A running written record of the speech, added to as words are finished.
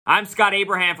I'm Scott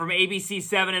Abraham from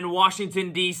ABC7 in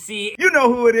Washington, D.C. You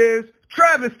know who it is.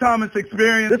 Travis Thomas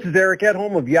Experience. This is Eric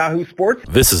Edholm of Yahoo Sports.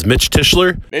 This is Mitch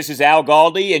Tischler. This is Al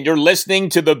Galdi, and you're listening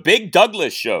to The Big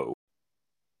Douglas Show.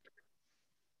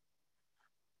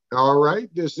 All right,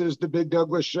 this is The Big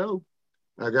Douglas Show.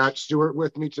 I got Stuart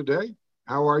with me today.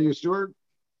 How are you, Stuart?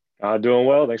 Doing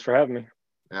well. Thanks for having me.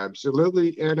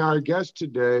 Absolutely. And our guest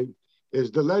today is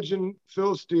the legend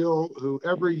Phil Steele, who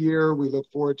every year we look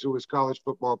forward to his college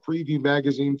football preview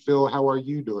magazine. Phil, how are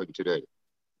you doing today?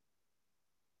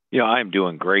 I'm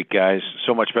doing great, guys.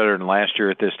 So much better than last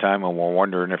year at this time when we're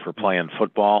wondering if we're playing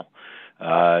football.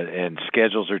 And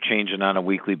schedules are changing on a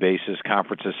weekly basis.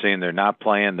 Conferences saying they're not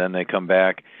playing, then they come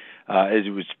back.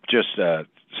 It was just,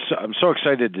 I'm so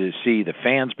excited to see the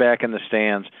fans back in the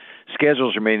stands.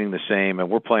 Schedules remaining the same, and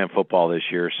we're playing football this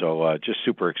year, so just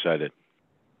super excited.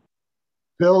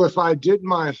 Phil, if I did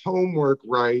my homework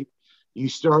right, you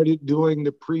started doing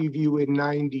the preview in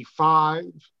 95.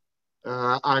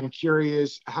 I'm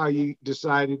curious how you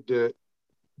decided to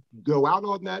go out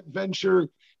on that venture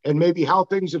and maybe how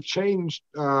things have changed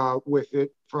with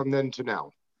it from then to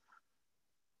now.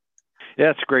 Yeah,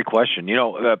 that's a great question.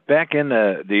 Back in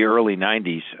the early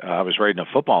 90s, I was writing a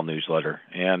football newsletter,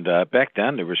 and back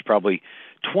then there was probably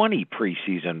 20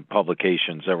 preseason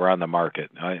publications that were on the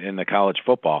market in the college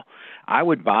football. I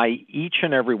would buy each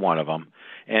and every one of them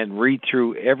and read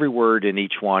through every word in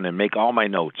each one and make all my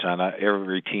notes on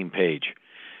every team page.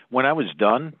 When I was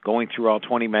done going through all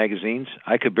 20 magazines,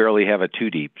 I could barely have a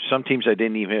two-deep. Some teams I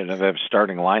didn't even have a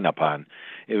starting lineup on.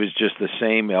 It was just the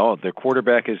same, their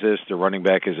quarterback is this, their running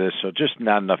back is this, so just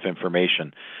not enough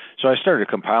information. So I started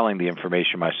compiling the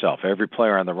information myself. Every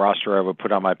player on the roster I would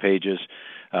put on my pages,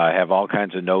 have all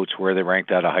kinds of notes, where they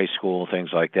ranked out of high school, things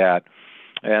like that.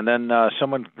 And then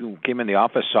someone came in the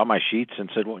office, saw my sheets, and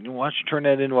said, well, why don't you turn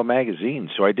that into a magazine?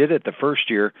 So I did it the first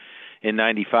year in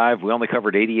 95. We only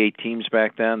covered 88 teams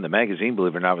back then. The magazine,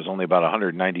 believe it or not, was only about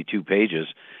 192 pages.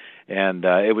 And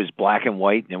it was black and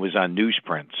white, and it was on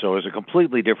newsprint. So it was a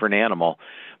completely different animal.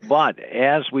 But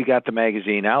as we got the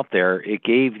magazine out there, it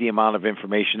gave the amount of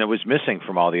information that was missing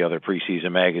from all the other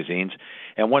preseason magazines.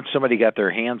 And once somebody got their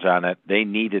hands on it, they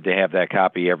needed to have that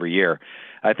copy every year.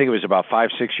 I think it was about 5-6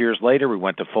 years later, we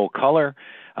went to full color.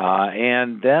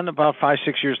 And then about 5-6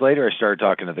 years later, I started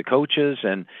talking to the coaches.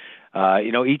 And,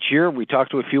 each year we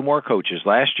talked to a few more coaches.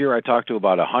 Last year I talked to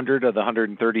about 100 of the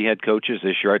 130 head coaches.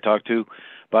 This year I talked to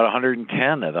about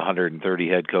 110 of the 130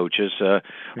 head coaches.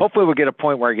 Hopefully we'll get a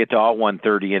point where I get to all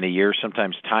 130 in a year.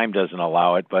 Sometimes time doesn't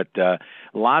allow it, but a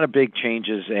lot of big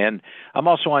changes. And I'm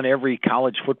also on every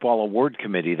college football award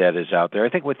committee that is out there, I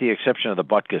think with the exception of the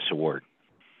Butkus Award.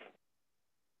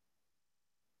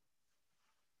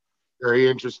 Very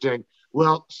interesting.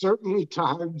 Well, certainly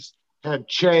times have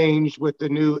changed with the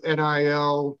new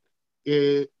NIL.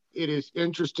 It is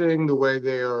interesting the way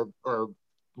they are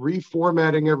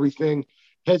reformatting everything.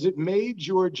 Has it made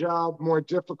your job more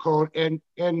difficult? And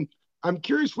I'm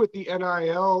curious with the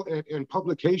NIL and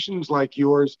publications like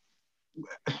yours,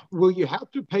 will you have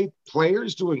to pay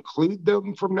players to include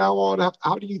them from now on?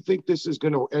 How do you think this is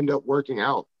going to end up working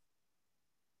out?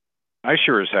 I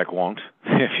sure as heck won't.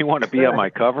 If you want to be on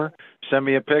my cover, send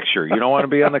me a picture. You don't want to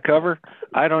be on the cover?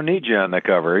 I don't need you on the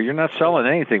cover. You're not selling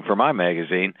anything for my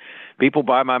magazine. People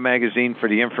buy my magazine for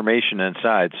the information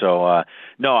inside. So,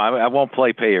 no, I won't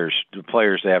pay players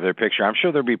to have their picture. I'm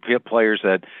sure there'll be players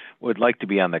that would like to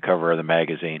be on the cover of the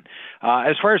magazine.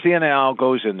 As far as the NIL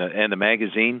goes in the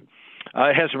magazine,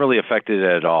 it hasn't really affected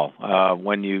it at all.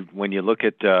 When you look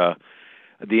at the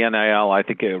NIL, I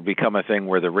think it will become a thing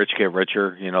where the rich get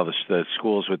richer. The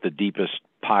schools with the deepest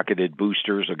pocketed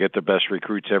boosters will get the best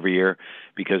recruits every year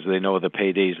because they know the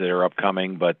paydays that are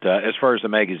upcoming. But as far as the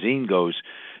magazine goes,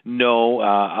 no,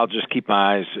 I'll just keep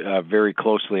my eyes very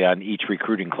closely on each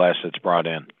recruiting class that's brought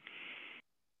in.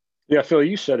 Yeah, Phil,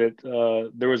 you said it.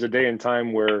 There was a day and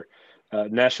time where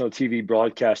national TV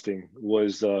broadcasting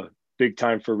was big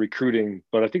time for recruiting,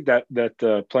 but I think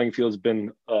that playing field has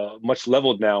been much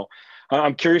leveled now.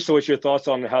 I'm curious to what your thoughts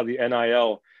on how the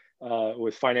NIL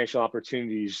with financial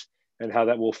opportunities and how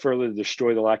that will further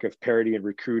destroy the lack of parity in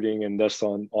recruiting and thus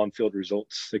on-field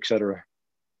results, et cetera.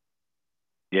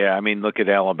 Yeah, look at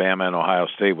Alabama and Ohio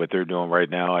State, what they're doing right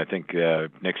now. I think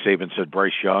Nick Saban said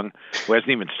Bryce Young, who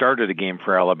hasn't even started a game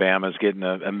for Alabama, is getting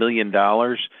 $1 million.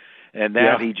 And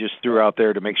that he just threw out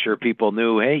there to make sure people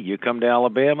knew, hey, you come to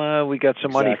Alabama, we got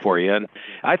some money for you. And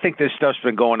I think this stuff's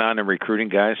been going on in recruiting,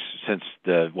 guys, since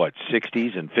the,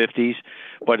 60s and 50s.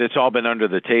 But it's all been under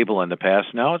the table in the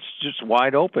past. Now it's just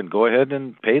wide open. Go ahead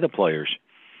and pay the players.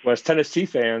 Well, as a Tennessee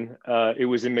fan, it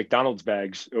was in McDonald's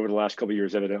bags over the last couple of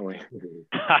years, evidently.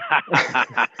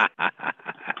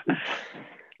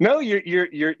 No,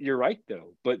 you're right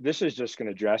though. But this is just going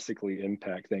to drastically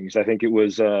impact things. I think it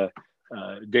was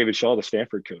David Shaw, the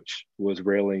Stanford coach, was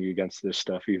railing against this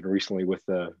stuff even recently with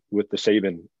the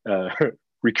Saban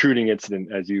recruiting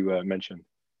incident, as you mentioned.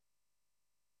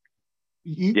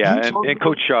 And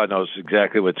Coach Shaw knows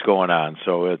exactly what's going on.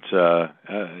 So it's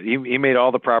he made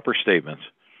all the proper statements.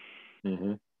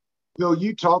 Mm-hmm. Bill,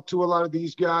 you talk to a lot of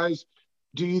these guys.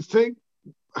 Do you think,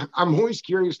 I'm always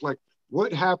curious, like,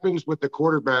 what happens with the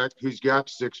quarterback who's got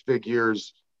 6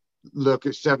 figures, look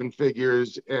at 7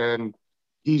 figures, and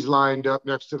he's lined up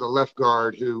next to the left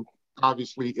guard who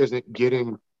obviously isn't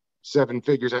getting 7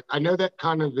 figures? I know that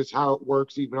kind of is how it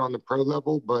works even on the pro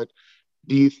level, but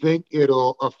do you think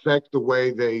it'll affect the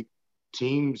way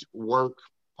teams work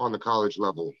on the college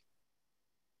level?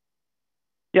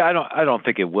 Yeah, I don't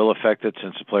think it will affect it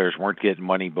since the players weren't getting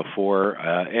money before.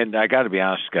 And I got to be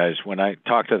honest, guys, when I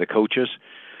talk to the coaches,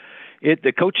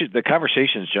 the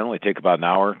conversations generally take about an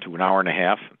hour to an hour and a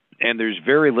half, and there's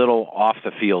very little off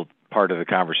the field part of the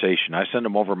conversation. I send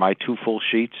them over my 2 full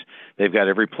sheets. They've got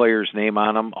every player's name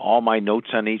on them, all my notes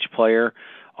on each player,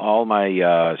 all my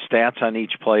stats on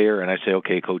each player, and I say,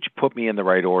 okay, coach, put me in the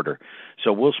right order.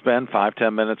 So we'll spend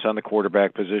 5-10 minutes on the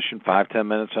quarterback position, 5-10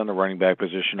 minutes on the running back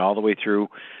position, all the way through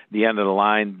the end of the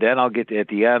line. Then I'll get to, at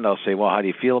the end, I'll say, well, how do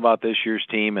you feel about this year's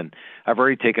team? And I've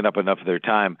already taken up enough of their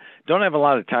time. Don't have a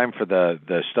lot of time for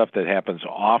the stuff that happens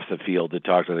off the field to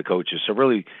talk to the coaches. So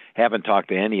really haven't talked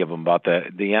to any of them about the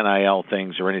NIL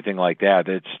things or anything like that.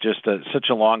 It's just such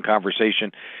a long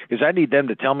conversation because I need them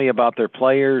to tell me about their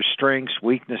players, strengths,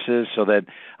 weaknesses, so that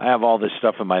I have all this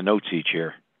stuff in my notes each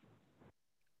year.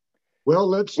 Well,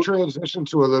 let's transition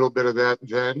to a little bit of that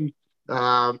then.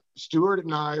 Stuart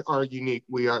and I are unique.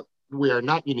 We are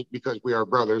not unique because we are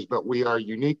brothers, but we are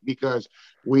unique because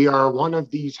we are one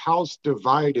of these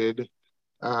house-divided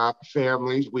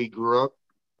families. We grew up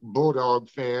Bulldog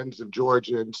fans of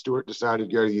Georgia, and Stuart decided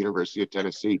to go to the University of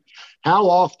Tennessee. How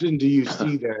often do you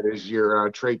see that as you're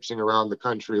traipsing around the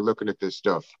country looking at this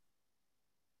stuff?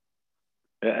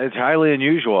 It's highly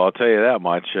unusual, I'll tell you that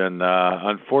much. And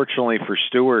unfortunately for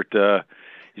Stuart,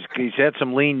 he's had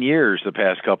some lean years the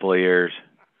past couple of years.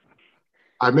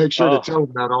 I make sure to tell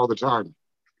him that all the time.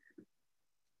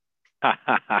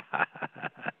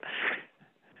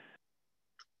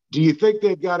 Do you think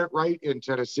they've got it right in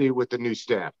Tennessee with the new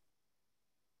staff?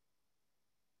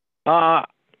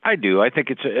 I do. I think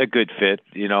it's a good fit.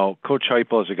 You know, Coach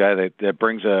Heupel is a guy that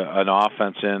brings an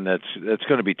offense in that's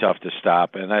going to be tough to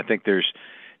stop, and I think there's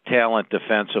talent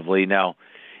defensively. Now,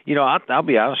 you know, I'll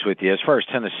be honest with you. As far as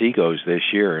Tennessee goes this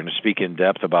year, and to speak in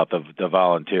depth about the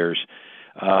Volunteers,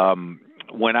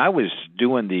 when I was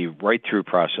doing the write-through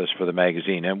process for the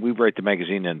magazine, and we write the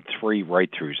magazine in 3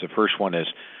 write-throughs. The first one is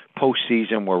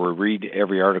postseason, where we read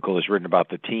every article that's written about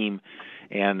the team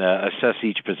and assess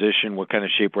each position. What kind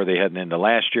of shape were they heading into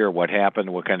last year? What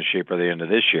happened? What kind of shape are they into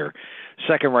this year?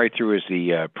 Second write-through is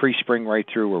the pre-spring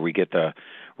write-through, where we get the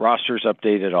rosters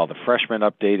updated, all the freshmen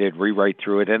updated, rewrite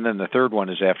through it. And then the third one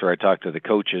is after I talk to the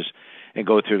coaches and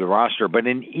go through the roster. But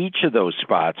in each of those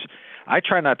spots, I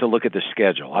try not to look at the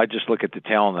schedule. I just look at the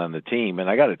talent on the team. And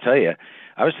I got to tell you,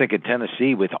 I was thinking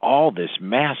Tennessee, with all this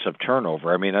massive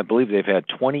turnover, I mean, I believe they've had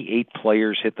 28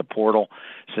 players hit the portal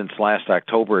since last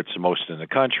October. It's the most in the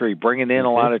country, bringing in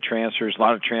a lot of transfers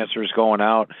going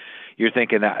out. You're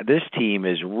thinking that this team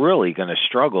is really going to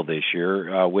struggle this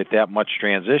year with that much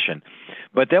transition.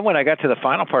 But then when I got to the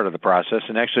final part of the process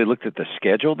and actually looked at the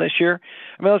schedule this year,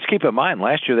 I mean, let's keep in mind,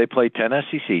 last year they played 10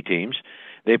 SEC teams.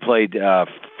 They played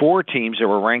 4 teams that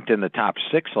were ranked in the top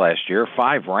 6 last year,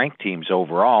 5 ranked teams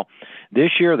overall.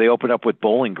 This year they open up with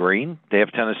Bowling Green. They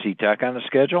have Tennessee Tech on the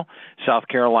schedule, South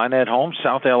Carolina at home,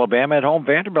 South Alabama at home,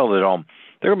 Vanderbilt at home.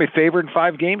 They're going to be favored in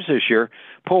 5 games this year.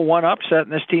 Pull one upset,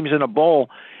 and this team's in a bowl.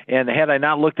 And had I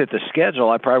not looked at the schedule,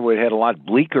 I probably would have had a lot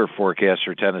bleaker forecast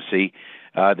for Tennessee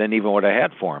than even what I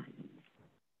had for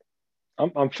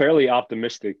them. I'm fairly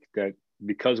optimistic that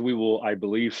because we will, I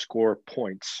believe, score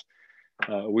points,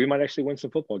 we might actually win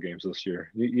some football games this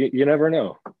year. You never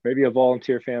know. Maybe a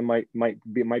Volunteer fan might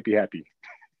be happy.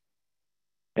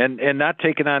 And not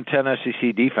taking on 10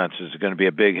 SEC defenses is going to be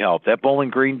a big help. That Bowling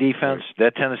Green defense,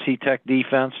 that Tennessee Tech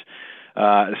defense,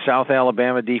 South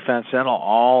Alabama defense, that'll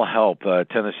all help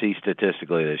Tennessee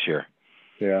statistically this year.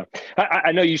 Yeah.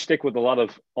 I know you stick with a lot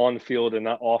of on-field and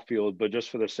not off-field, but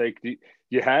just for the sake, do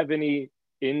you have any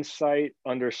insight,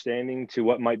 understanding to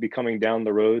what might be coming down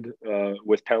the road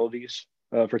with penalties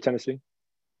for Tennessee?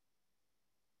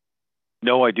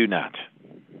 No, I do not.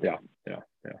 Yeah.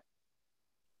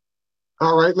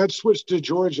 All right, let's switch to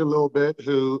Georgia a little bit,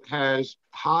 who has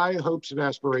high hopes and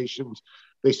aspirations.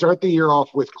 They start the year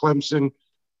off with Clemson.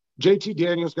 JT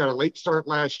Daniels got a late start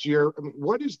last year. I mean,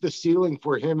 what is the ceiling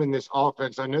for him in this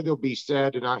offense? I know they'll be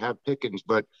sad to not have Pickens,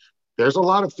 but there's a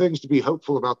lot of things to be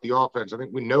hopeful about the offense. I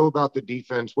think we know about the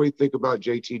defense. What do you think about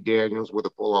JT Daniels with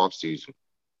a full off season?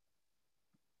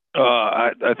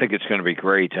 I think it's going to be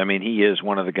great. I mean, he is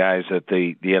one of the guys that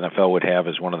the NFL would have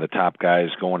as one of the top guys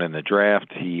going in the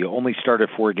draft. He only started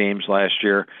 4 games last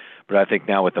year, but I think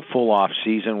now with the full off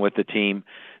season with the team,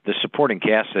 the supporting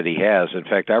cast that he has, in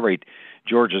fact, I rate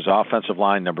Georgia's offensive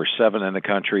line number 7 in the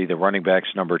country, the running backs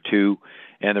number 2,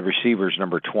 and the receivers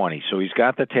number 20. So he's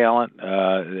got the talent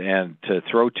and to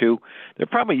throw to. They'll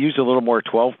probably use a little more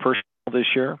 12 personnel this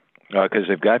year because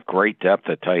they've got great depth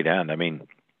at tight end. I mean,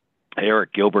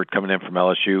 Eric Gilbert coming in from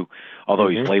LSU, although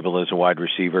he's labeled as a wide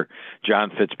receiver.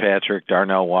 John Fitzpatrick,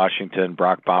 Darnell Washington,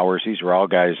 Brock Bowers. These are all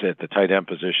guys at the tight end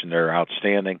position. They're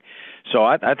outstanding. So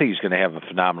I think he's going to have a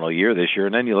phenomenal year this year.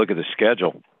 And then you look at the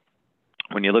schedule.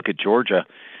 When you look at Georgia,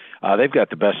 they've got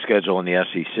the best schedule in the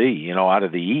SEC. You know, out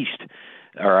of the East,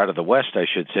 or out of the West, I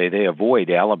should say, they avoid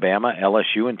Alabama,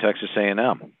 LSU, and Texas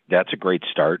A&M. That's a great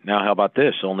start. Now, how about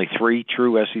this? Only 3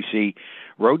 true SEC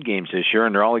road games this year,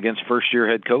 and they're all against first-year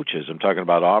head coaches. I'm talking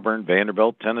about Auburn,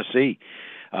 Vanderbilt, Tennessee.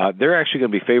 They're actually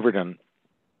going to be favored in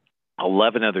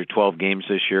 11 of their 12 games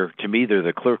this year. To me, they're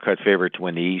the clear-cut favorite to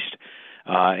win the East.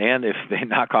 And if they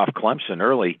knock off Clemson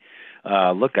early,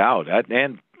 look out.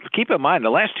 And keep in mind, the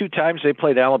last 2 times they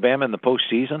played Alabama in the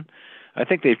postseason, I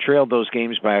think they've trailed those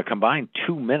games by a combined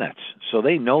 2 minutes. So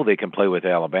they know they can play with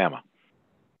Alabama.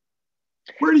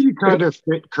 Where do you kind of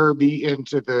fit Kirby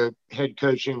into the head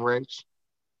coaching ranks?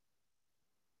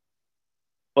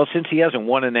 Well, since he hasn't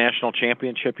won a national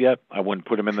championship yet, I wouldn't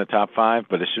put him in the top 5.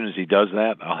 But as soon as he does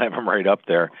that, I'll have him right up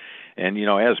there. And, you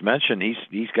know, as mentioned,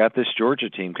 he's got this Georgia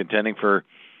team contending for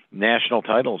national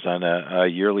titles on a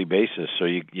yearly basis. So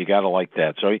you got to like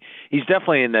that. So he's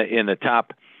definitely in the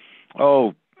top,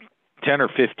 10 or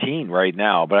 15 right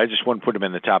now. But I just wouldn't put him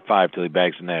in the top 5 till he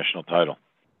bags the national title.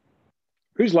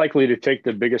 Who's likely to take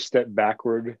the biggest step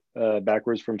backwards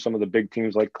from some of the big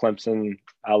teams like Clemson,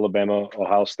 Alabama,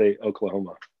 Ohio State,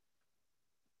 Oklahoma?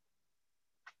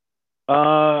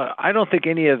 I don't think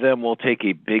any of them will take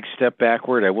a big step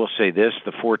backward. I will say this,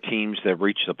 the 4 teams that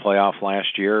reached the playoff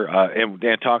last year, and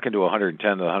talking to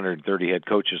 110 to 130 head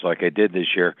coaches like I did this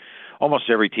year, almost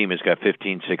every team has got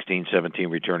 15, 16, 17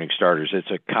 returning starters.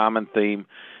 It's a common theme.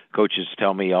 Coaches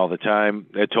tell me all the time,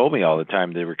 they told me all the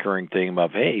time, the recurring theme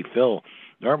of, hey, Phil,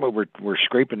 normally we're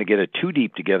scraping to get a 2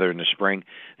 deep together in the spring.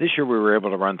 This year we were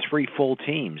able to run 3 full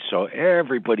teams, so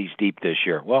everybody's deep this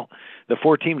year. Well, the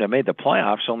 4 teams that made the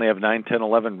playoffs only have 9, 10,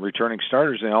 11 returning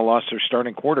starters. They all lost their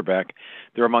starting quarterback.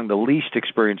 They're among the least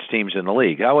experienced teams in the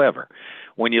league. However,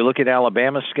 when you look at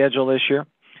Alabama's schedule this year,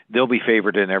 they'll be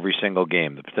favored in every single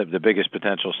game. The biggest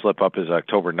potential slip-up is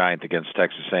October 9th against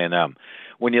Texas A&M.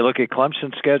 When you look at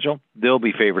Clemson's schedule, they'll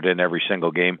be favored in every single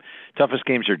game. Toughest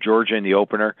games are Georgia in the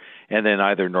opener, and then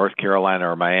either North Carolina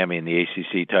or Miami in the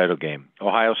ACC title game.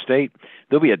 Ohio State,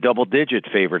 they'll be a double-digit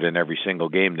favorite in every single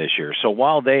game this year. So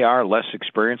while they are less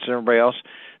experienced than everybody else,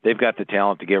 they've got the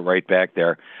talent to get right back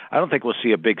there. I don't think we'll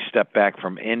see a big step back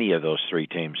from any of those 3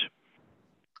 teams.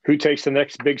 Who takes the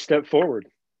next big step forward?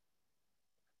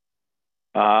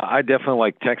 I definitely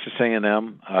like Texas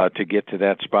A&M to get to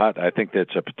that spot. I think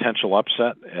that's a potential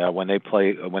upset when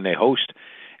they host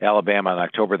Alabama on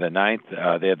October the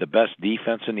 9th. They had the best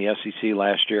defense in the SEC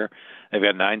last year. They've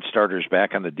got 9 starters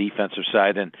back on the defensive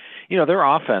side, and you know their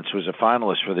offense was a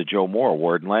finalist for the Joe Moore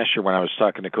Award. And last year, when I was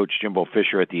talking to Coach Jimbo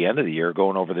Fisher at the end of the year,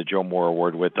 going over the Joe Moore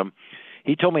Award with them,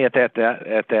 he told me at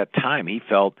that time he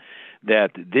felt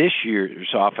that this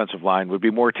year's offensive line would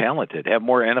be more talented, have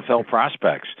more NFL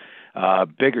prospects.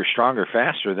 Bigger, stronger,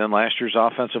 faster than last year's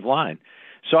offensive line.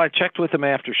 So I checked with him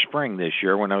after spring this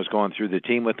year when I was going through the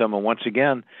team with him, and once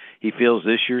again, he feels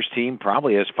this year's team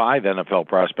probably has 5 NFL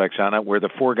prospects on it, where the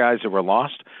 4 guys that were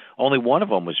lost, only one of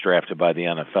them was drafted by the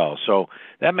NFL. So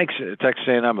that makes Texas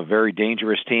A&M a very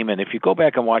dangerous team, and if you go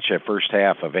back and watch that first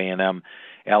half of A&M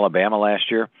Alabama last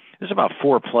year, there's about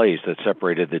 4 plays that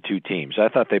separated the 2 teams. I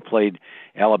thought they played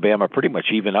Alabama pretty much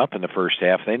even up in the first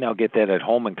half. They now get that at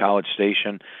home in College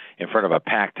Station in front of a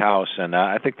packed house, and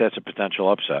I think that's a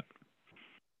potential upset.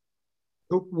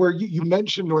 Where you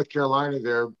mentioned North Carolina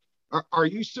there, are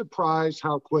you surprised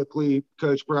how quickly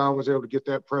Coach Brown was able to get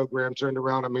that program turned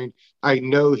around? I mean, I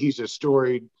know he's a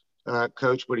storied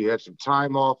coach, but he had some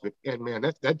time off, and man,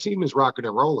 that team is rocking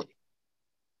and rolling.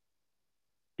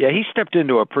 Yeah, he stepped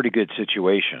into a pretty good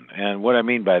situation. And what I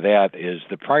mean by that is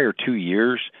the prior 2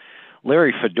 years,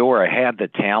 Larry Fedora had the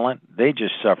talent. They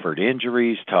just suffered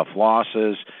injuries, tough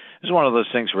losses. It was one of those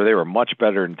things where they were much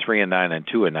better in 3-9 and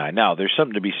 2-9. Now, there's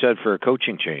something to be said for a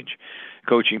coaching change.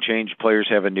 Coaching change, players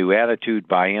have a new attitude,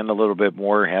 buy in a little bit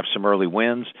more, have some early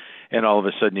wins, and all of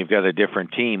a sudden you've got a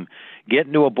different team.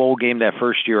 Getting to a bowl game that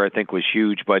first year I think was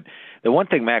huge, but the one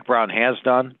thing Mack Brown has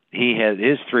done,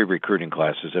 his 3 recruiting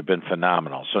classes have been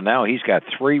phenomenal. So now he's got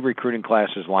 3 recruiting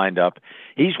classes lined up.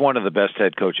 He's one of the best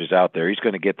head coaches out there. He's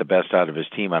going to get the best out of his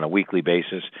team on a weekly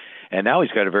basis, and now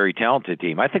he's got a very talented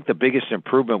team. I think the biggest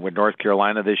improvement with North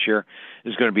Carolina this year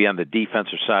is going to be on the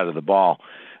defensive side of the ball.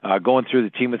 Going through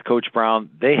the team with Coach Brown,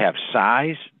 they have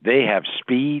size, they have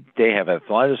speed, they have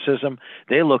athleticism,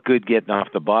 they look good getting off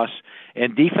the bus,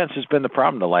 and defense has been the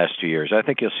problem the last 2 years. I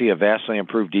think you'll see a vastly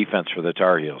improved defense for the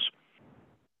Tar Heels.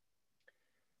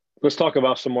 Let's talk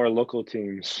about some more local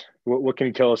teams. What can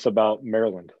you tell us about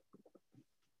Maryland?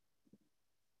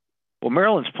 Well,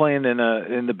 Maryland's playing in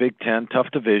the Big Ten,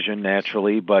 tough division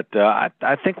naturally, but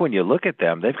I think when you look at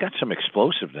them, they've got some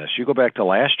explosiveness. You go back to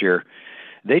last year,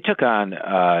 they took on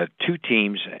 2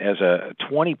 teams as a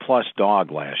 20-plus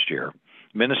dog last year,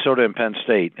 Minnesota and Penn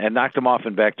State, and knocked them off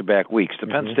in back-to-back weeks. The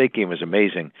Penn State game was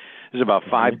amazing. There's about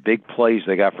 5 big plays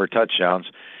they got for touchdowns.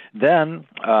 Then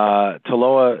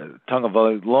Taloa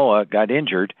Tungavaloa got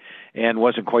injured and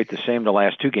wasn't quite the same the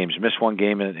last 2 games. Missed one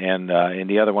game, and in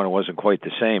the other one it wasn't quite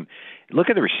the same.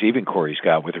 Look at the receiving core he's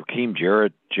got with Rakeem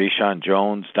Jarrett, Jayshon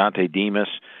Jones, Dante Demas.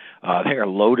 They are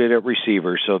loaded at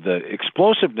receiver, so the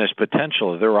explosiveness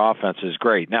potential of their offense is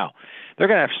great. Now, they're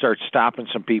going to have to start stopping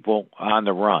some people on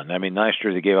the run. I mean, last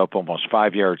year they gave up almost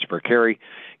 5 yards per carry,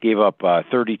 gave up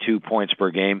 32 points per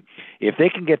game. If they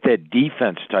can get that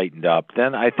defense tightened up,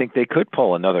 then I think they could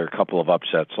pull another couple of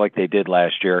upsets like they did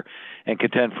last year and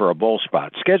contend for a bowl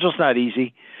spot. Schedule's not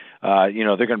easy. They're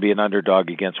going to be an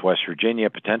underdog against West Virginia,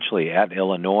 potentially at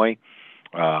Illinois.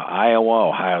 Iowa,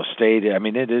 Ohio State. I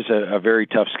mean, it is a very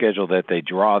tough schedule that they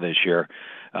draw this year.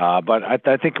 But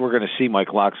I think we're going to see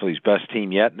Mike Loxley's best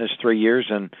team yet in his 3 years,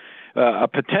 and a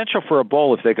potential for a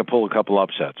bowl if they can pull a couple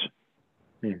upsets.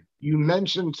 You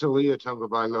mentioned Talia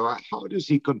Tungavailoa. How does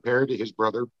he compare to his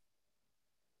brother?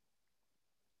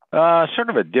 Sort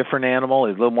of a different animal,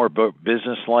 a little more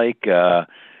business-like.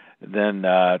 Than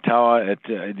Tawa.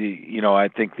 I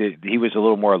think that he was a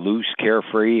little more loose,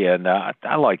 carefree, and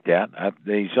I like that.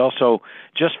 He's also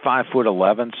just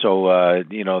 5'11", so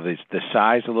the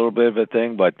size a little bit of a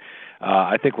thing. But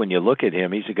I think when you look at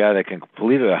him, he's a guy that can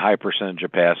complete a high percentage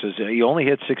of passes. He only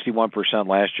hit 61%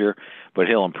 last year, but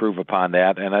he'll improve upon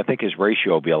that, and I think his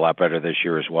ratio will be a lot better this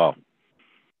year as well.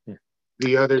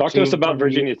 The other talk to us about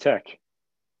Virginia Tech.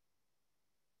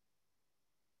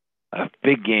 A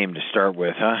big game to start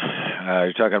with, huh?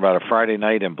 You're talking about a Friday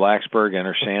night in Blacksburg,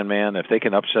 enter Sandman. If they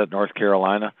can upset North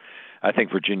Carolina, I think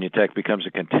Virginia Tech becomes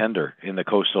a contender in the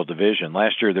Coastal Division.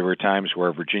 Last year there were times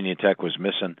where Virginia Tech was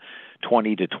missing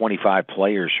 20 to 25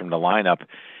 players from the lineup.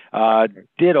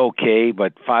 Did okay,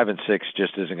 but 5-6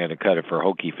 just isn't going to cut it for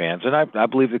Hokie fans. And I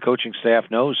believe the coaching staff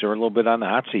knows they're a little bit on the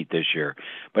hot seat this year.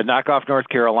 But knock off North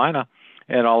Carolina,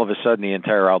 and all of a sudden the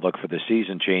entire outlook for the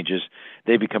season changes.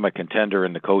 They become a contender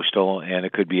in the Coastal, and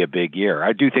it could be a big year.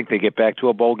 I do think they get back to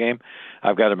a bowl game.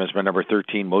 I've got them as my number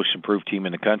 13 most improved team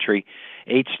in the country.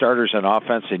 8 starters on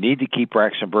offense. They need to keep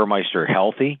Braxton Burmeister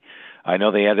healthy. I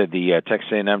know they added the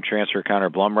Texas A&M transfer Connor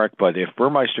Blumrecht, but if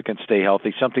Burmeister can stay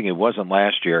healthy, something he wasn't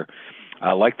last year,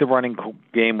 I like the running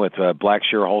game with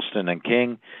Blackshear, Holston, and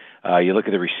King. You look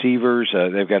at the receivers,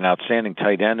 they've got an outstanding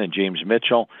tight end in James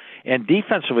Mitchell. And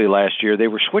defensively last year, they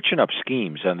were switching up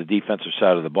schemes on the defensive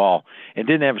side of the ball and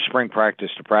didn't have spring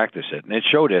practice to practice it. And it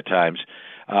showed at times.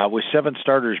 With 7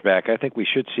 starters back, I think we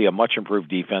should see a much improved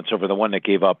defense over the one that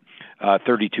gave up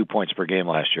 32 points per game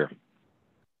last year.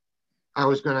 I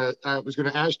was gonna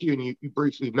ask you, and you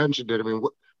briefly mentioned it. I mean,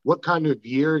 what kind of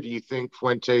year do you think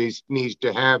Fuentes needs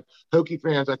to have? Hokie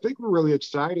fans, I think, were really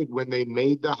excited when they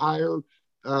made the hire.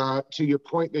 To your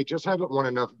point, they just haven't won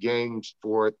enough games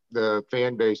for the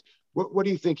fan base. What do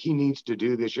you think he needs to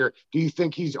do this year? Do you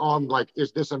think he's on,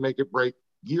 is this a make or break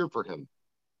year for him?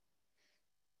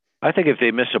 I think if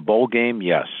they miss a bowl game,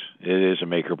 yes, it is a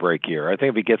make or break year. I think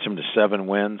if he gets them to 7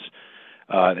 wins,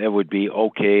 it would be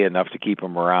okay enough to keep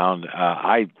them around.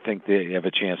 I think they have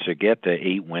a chance to get to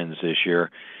 8 wins this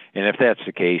year. And if that's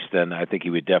the case, then I think he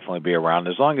would definitely be around.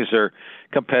 As long as they're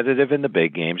competitive in the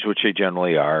big games, which they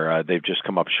generally are, they've just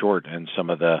come up short in some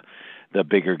of the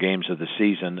bigger games of the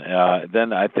season,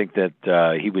 then I think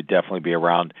that he would definitely be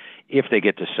around if they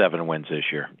get to 7 wins this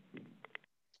year.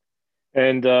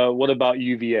 And what about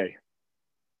UVA?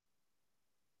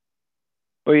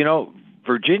 Well,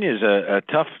 Virginia is a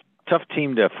tough tough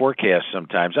team to forecast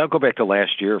sometimes. I'll go back to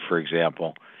last year, for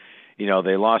example. You know,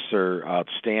 they lost their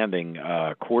outstanding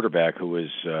quarterback who was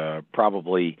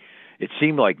probably, it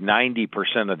seemed like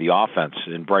 90% of the offense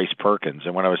in Bryce Perkins.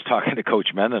 And when I was talking to Coach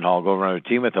Mendenhall, going around the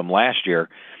team with him last year,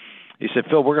 he said,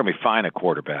 Phil, we're going to be fine at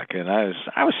quarterback. And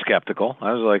I was skeptical.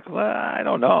 I was like, well, I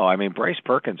don't know. I mean, Bryce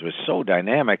Perkins was so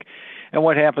dynamic. And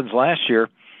what happens last year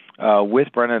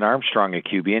with Brennan Armstrong at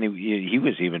QB, and he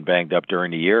was even banged up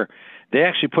during the year, they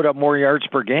actually put up more yards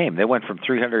per game. They went from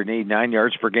 389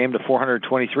 yards per game to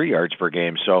 423 yards per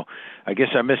game. So I guess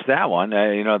I missed that one.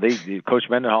 Coach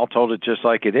Mendenhall told it just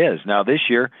like it is. Now this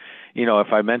year,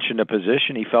 if I mentioned a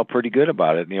position, he felt pretty good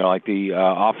about it. Like the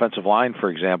offensive line, for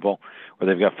example, where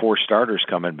they've got 4 starters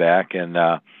coming back,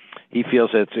 and he feels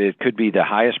it could be the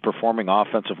highest performing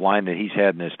offensive line that he's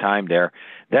had in his time there.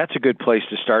 That's a good place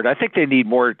to start. I think they need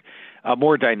a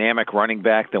more dynamic running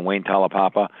back than Wayne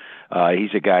Talapapa.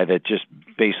 He's a guy that just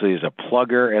basically is a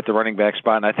plugger at the running back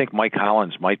spot, and I think Mike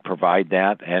Hollins might provide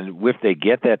that. And if they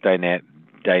get that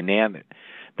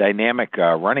dynamic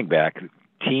running back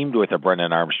teamed with a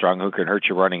Brennan Armstrong who can hurt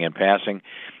you running and passing,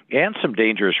 and some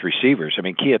dangerous receivers. I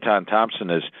mean, Keaton Thompson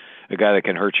is a guy that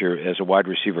can hurt you as a wide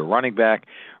receiver running back.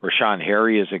 Rashawn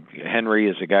Henry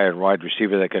is a guy at wide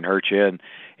receiver that can hurt you.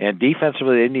 And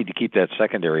defensively, they need to keep that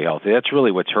secondary healthy. That's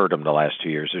really what's hurt them the last 2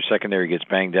 years. Their secondary gets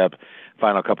banged up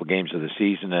final couple games of the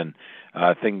season, and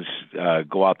things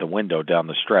go out the window down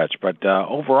the stretch. But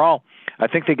overall, I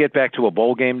think they get back to a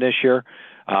bowl game this year.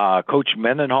 Coach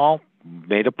Mendenhall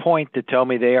made a point to tell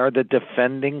me they are the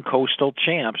defending Coastal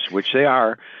champs, which they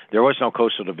are. There was no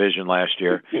Coastal Division last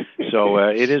year. So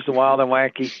it is the wild and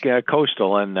wacky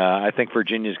Coastal, and I think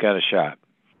Virginia's got a shot.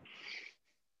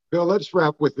 Bill, let's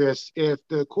wrap with this. If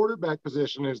the quarterback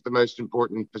position is the most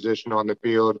important position on the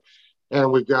field,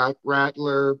 and we've got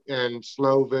Rattler and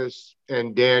Slovis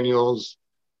and Daniels,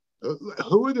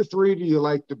 who are the 3 do you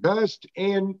like the best?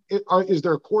 And is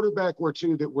there a quarterback or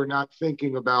 2 that we're not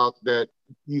thinking about that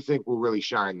you think will really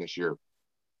shine this year?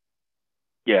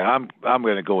 Yeah, I'm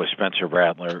going to go with Spencer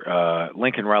Rattler.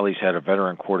 Lincoln Riley's had a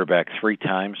veteran quarterback 3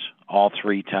 times, all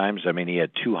 3 times. I mean, he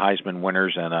had 2 Heisman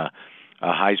winners and a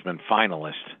Heisman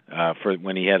finalist for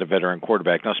when he had a veteran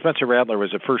quarterback. Now, Spencer Rattler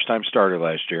was a first-time starter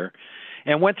last year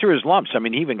and went through his lumps. I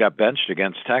mean, he even got benched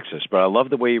against Texas, but I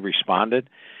love the way he responded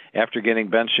after getting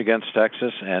benched against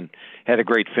Texas and had a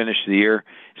great finish to the year.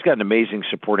 He's got an amazing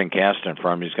supporting cast in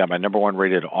front of him. He's got my number 1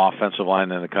 rated offensive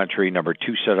line in the country, number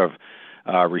 2 set of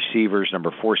receivers,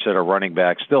 number 4 set of running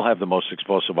backs, still have the most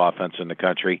explosive offense in the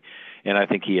country, and I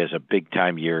think he has a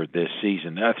big-time year this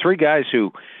season. 3 guys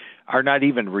who are not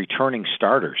even returning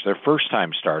starters. They're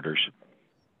first-time starters,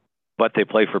 but they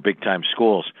play for big-time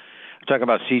schools. I'm talking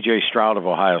about C.J. Stroud of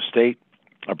Ohio State,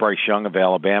 Bryce Young of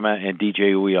Alabama, and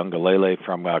DJ Uiagalelei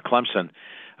from Clemson.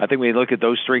 I think when you look at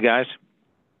those 3 guys,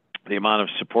 the amount of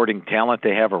supporting talent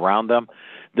they have around them,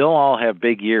 they'll all have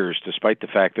big years despite the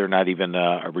fact they're not even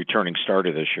a returning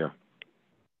starter this year.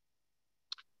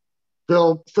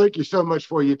 Bill, thank you so much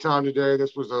for your time today.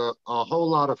 This was a whole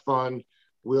lot of fun.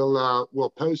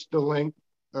 We'll post the link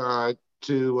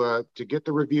to get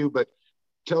the review, but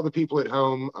tell the people at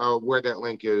home where that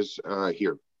link is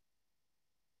here.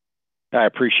 I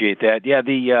appreciate that. Yeah,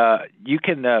 you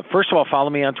can first of all follow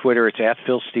me on Twitter. It's at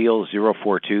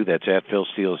PhilSteele042. That's at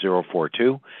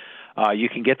PhilSteele042. You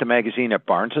can get the magazine at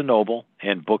Barnes & Noble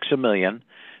and Books A Million.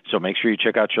 So make sure you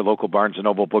check out your local Barnes &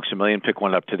 Noble, Books A Million, pick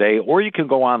one up today. Or you can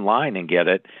go online and get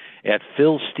it at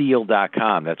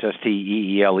philsteele.com. That's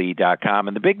STEELE.com.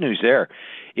 And the big news there,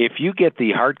 if you get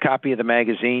the hard copy of the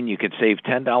magazine, you can save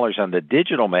 $10 on the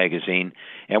digital magazine.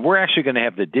 And we're actually going to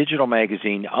have the digital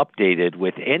magazine updated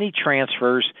with any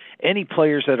transfers, any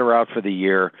players that are out for the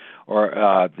year, or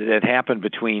that happened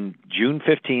between June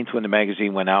 15th when the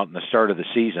magazine went out and the start of the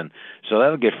season. So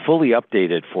that'll get fully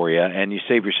updated for you, and you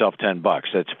save yourself $10.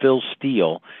 That's Phil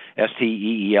Steele,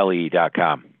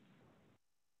 STEELE.com.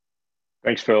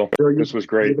 Thanks, Phil. This was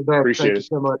great. Appreciate Thank it. you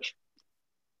so much.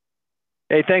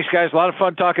 Hey, thanks, guys. A lot of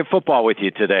fun talking football with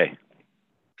you today.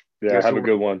 Yeah, Yes, have a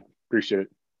good one. Appreciate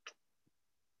it.